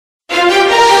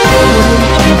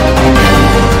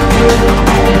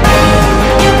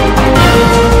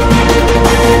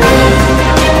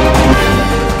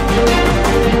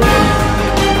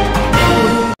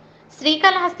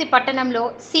శ్రీకాళహస్తి పట్టణంలో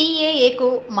CAAకు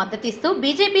మద్దతిస్తూ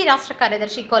బీజేపీ రాష్ట్ర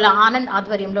కార్యదర్శి కోల ఆనంద్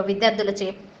ఆధ్వర్యంలో విద్యార్థులచే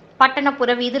పట్టణ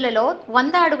పురవీధులలో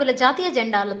 100 అడుగుల జాతీయ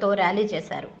జెండాలతో ర్యాలీ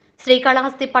చేశారు.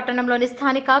 శ్రీకాళహస్తి పట్టణంలోని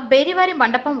స్థానిక బేరివారి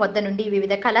మండపం వద్ద నుండి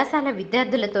వివిధ కళాశాల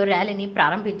విద్యార్థులతో ర్యాలీని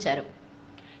ప్రారంభించారు.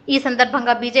 ఈ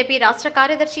సందర్భంగా బీజేపీ రాష్ట్ర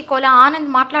కార్యదర్శి కోల ఆనంద్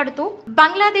మాట్లాడుతూ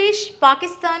బంగ్లాదేశ్,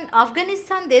 పాకిస్తాన్,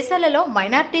 ఆఫ్ఘనిస్తాన్ దేశాలలో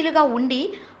మైనార్టీలుగా ఉండి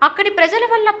అక్కడి ప్రజల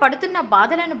వల్ల పడుతున్న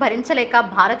బాధలను భరించలేక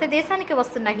భారతదేశానికి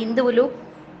వస్తున్న హిందువులు,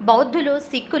 బౌద్ధులు,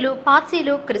 సిక్కులు,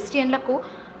 పార్సీలు, క్రిస్టియన్లకు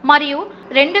మరియు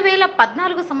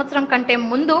 2014 సంవత్సరం కంటే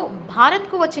ముందు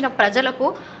భారత్కు వచ్చిన ప్రజలకు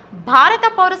భారత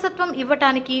పౌరసత్వం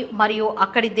ఇవ్వటానికి మరియు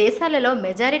అక్కడి దేశాలలో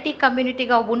మెజారిటీ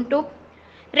కమ్యూనిటీగా ఉంటూ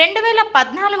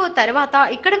 2014 తర్వాత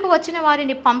ఇక్కడకు వచ్చిన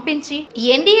వారిని పంపించి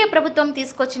ఎన్డీఏ ప్రభుత్వం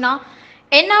తీసుకొచ్చిన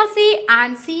NRC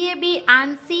and CAB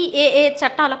and CAA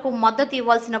చట్టాలకు మద్దతు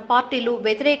ఇవ్వాల్సిన పార్టీలు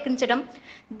వ్యతిరేకించడం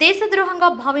దేశద్రోహంగా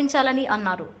భావించాలని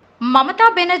అన్నారు. మమతా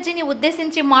బెనర్జీని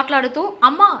ఉద్దేశించి మాట్లాడుతూ,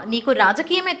 అమ్మ నీకు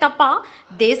రాజకీయమే తప్ప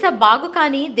దేశ బాగు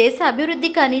కానీ దేశ అభివృద్ధి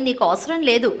కానీ నీకు అవసరం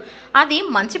లేదు, అది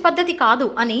మంచి పద్ధతి కాదు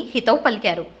అని హితవు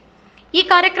పలికారు. ఈ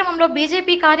కార్యక్రమంలో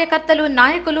బీజేపీ కార్యకర్తలు,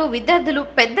 నాయకులు, విద్యార్థులు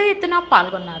పెద్ద ఎత్తున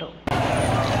పాల్గొన్నారు.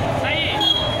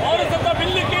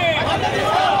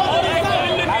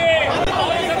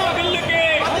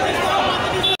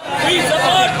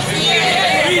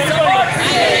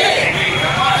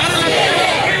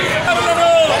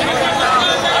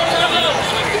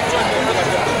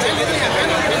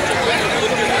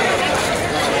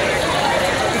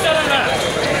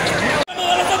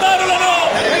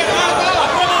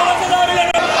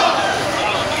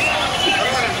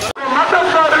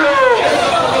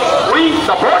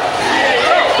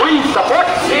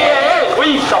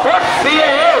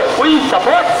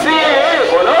 support CAA.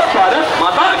 बोलो भारत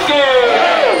माता के,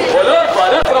 बोलो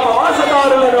भारत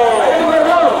प्रवासदारुలను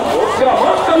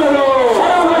ఉగ్రమూర్తులను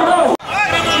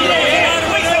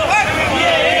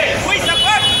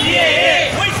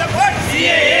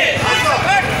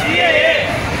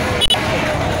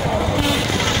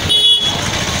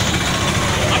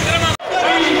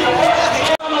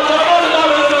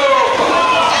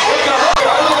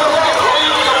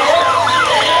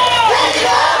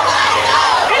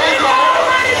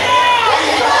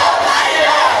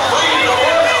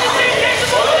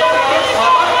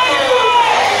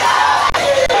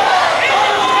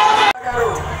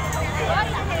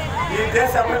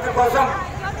అభివృద్ధి కోసం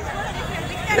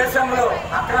దేశంలో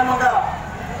అక్రమంగా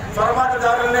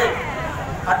చొరబాటుదారుల్ని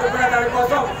అడ్డుకునే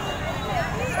దానికోసం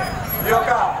ఈ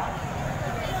యొక్క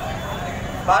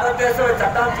భారతదేశంలో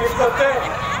చట్టాన్ని తీసుకొస్తే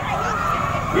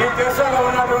ఈ దేశంలో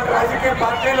ఉన్నటువంటి రాజకీయ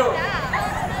పార్టీలు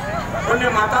కొన్ని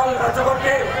మతాలను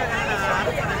రెచ్చగొట్టి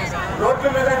రోడ్ల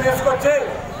మీద తీసుకొచ్చి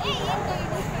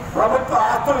ప్రభుత్వ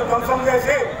ఆస్తులు ధ్వంసం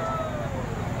చేసి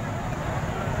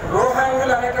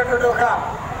రోహింగ్యులు అనేటటువంటి ఒక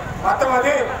మతం,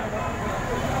 అది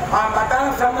ఆ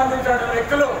మతానికి సంబంధించిన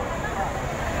వ్యక్తులు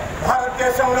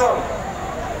భారతదేశంలో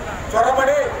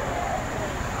చొరబడి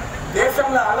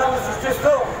దేశంలో అలర్లు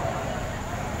సృష్టిస్తూ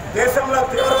దేశంలో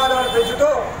తీవ్రవాదాన్ని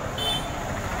పెంచుతూ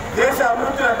దేశ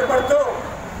అభివృద్ధిని అడ్డుపడుతూ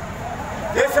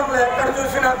దేశంలో ఎక్కడ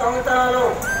చూసినా దొంగతనాలు,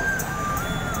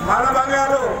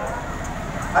 మానభంగాలు,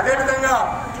 అదేవిధంగా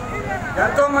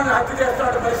ఎంతోమంది హత్య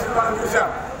చేస్తున్న పరిస్థితి మనం చూసాం.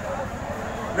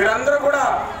 వీరందరూ కూడా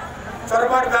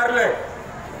చొరబాటుదారులే.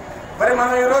 మరి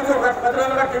మనం ఈరోజు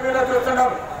పత్రికలుగా టీవీలో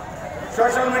చూస్తున్నాం,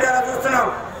 సోషల్ మీడియాలో చూస్తున్నాం.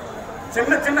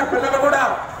 చిన్న చిన్న పిల్లలు కూడా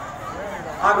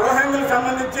ఆ రోహింగ్యులకు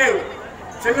సంబంధించి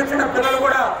చిన్న పిల్లలు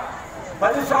కూడా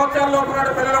 10 సంవత్సరాల లోపు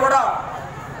నాటి పిల్లలు కూడా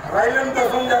రైళ్లను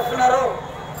ధ్వంసం చేస్తున్నారు,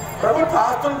 ప్రభుత్వ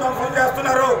ఆస్తులను ధ్వంసం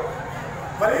చేస్తున్నారు,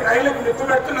 మరి రైళ్లకు నిప్పు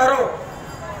పెడుతున్నారు.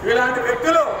 ఇలాంటి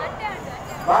వ్యక్తులు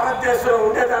భారతదేశంలో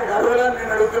ఉండేదానికి అర్హులని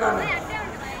నేను అడుగుతున్నాను.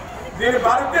 దీన్ని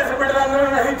భారతదేశ బిడ్డలందరూ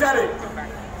గ్రహించాలి,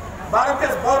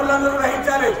 భారతదేశ పౌరులందరూ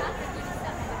గ్రహించాలి.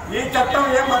 ఈ చట్టం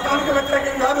ఏ మతానికి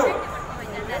వ్యతిరేకం కాదు.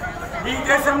 ఈ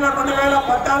దేశంలో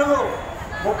 2014,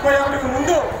 31కి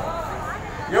ముందు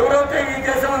ఎవరైతే ఈ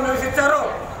దేశంలో నివసించారో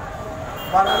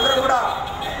వాళ్ళందరూ కూడా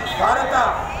భారత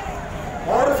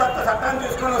పౌరసత్వ చట్టాన్ని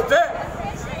తీసుకొని వస్తే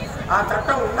ఆ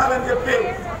చట్టం ఉండాలని చెప్పి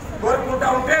కోరుకుంటా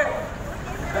ఉంటే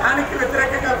దానికి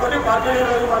వ్యతిరేకంగా కొన్ని పార్టీలు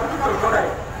ఈరోజు మద్దతు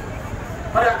పలుకుతున్నాయి.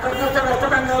 మరి అక్కడ చూస్తే వెస్ట్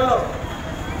బెంగాల్లో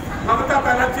మమతా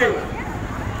బెనర్జీ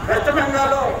వెస్ట్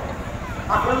బెంగాల్లో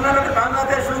అక్కడ ఉన్నటువంటి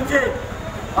బంగ్లాదేశ్ నుంచి,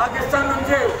 పాకిస్తాన్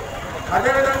నుంచి,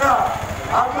 అదేవిధంగా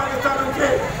ఆఫ్ఘనిస్తాన్ నుంచి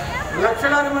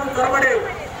లక్షలాది మంది చొరబడి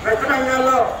వెస్ట్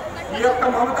బెంగాల్లో ఈ యొక్క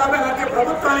మమతా బెనర్జీ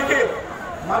ప్రభుత్వానికి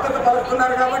మద్దతు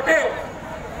పలుకుతున్నారు. కాబట్టి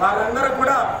వారందరూ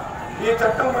కూడా ఈ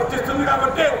చట్టం వర్తిస్తుంది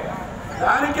కాబట్టి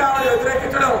దానికి ఆవిడ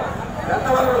వ్యతిరేకించడం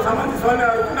ఎంతవరకు సంబంధించుకొని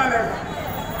అడుగుతున్నాను నేను.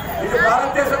 ఇది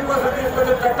భారతదేశం కోసం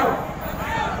తీసుకొచ్చిన చట్టం.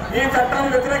 ఈ చట్టాన్ని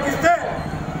వ్యతిరేకిస్తే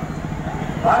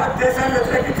భారతదేశాన్ని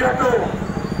వ్యతిరేకించినట్టు,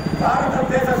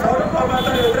 భారతదేశ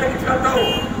సౌరభౌమతను వ్యతిరేకించినట్టు,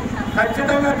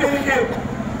 ఖచ్చితంగా దీనికి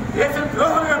దేశ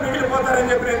ద్రోహంగా మిగిలిపోతారని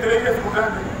చెప్పి నేను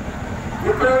తెలియజేసుకుంటాను.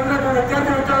 ఇక్కడ ఉన్నటువంటి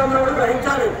విద్యార్థులందరూ కూడా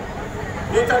గ్రహించాలి.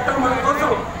 ఈ చట్టం మన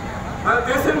కోసం, మన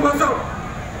దేశం కోసం,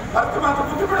 భరతమాత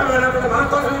బుద్ధి కూడా వెళ్ళకుండా మన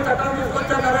కోసం ఈ చట్టాన్ని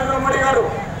తీసుకొచ్చారు నరేంద్ర మోడీ గారు.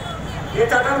 ఈ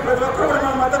చట్టాన్ని ప్రతి ఒక్కరు కూడా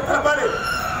మనం మద్దతు తెలపాలి.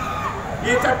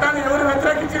 ఈ చట్టాన్ని ఎవరు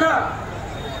వ్యతిరేకించినా,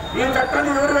 ఈ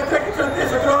చట్టాన్ని ఎవరు వ్యతిరేకించిన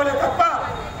దేశ ద్రోహులే తప్ప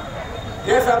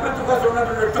దేశ అభివృద్ధి కోసం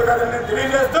ఉన్నటువంటి వ్యక్తులు కాదని నేను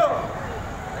తెలియజేస్తూ,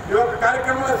 ఈ యొక్క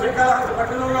కార్యక్రమంలో శ్రీకాళహస్తి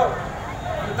పట్టణంలో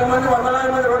ఇంతమంది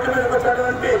వందలాది మంది రోడ్ల మీదకి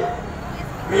వచ్చినటువంటి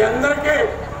మీ అందరికీ,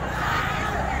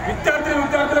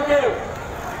 విద్యార్థులకి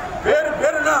పేరు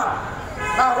పేరున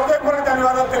నా హృదయపూర్వక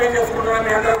ధన్యవాదాలు తెలియజేసుకుంటున్నాను.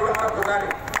 మీ అందరూ కూడా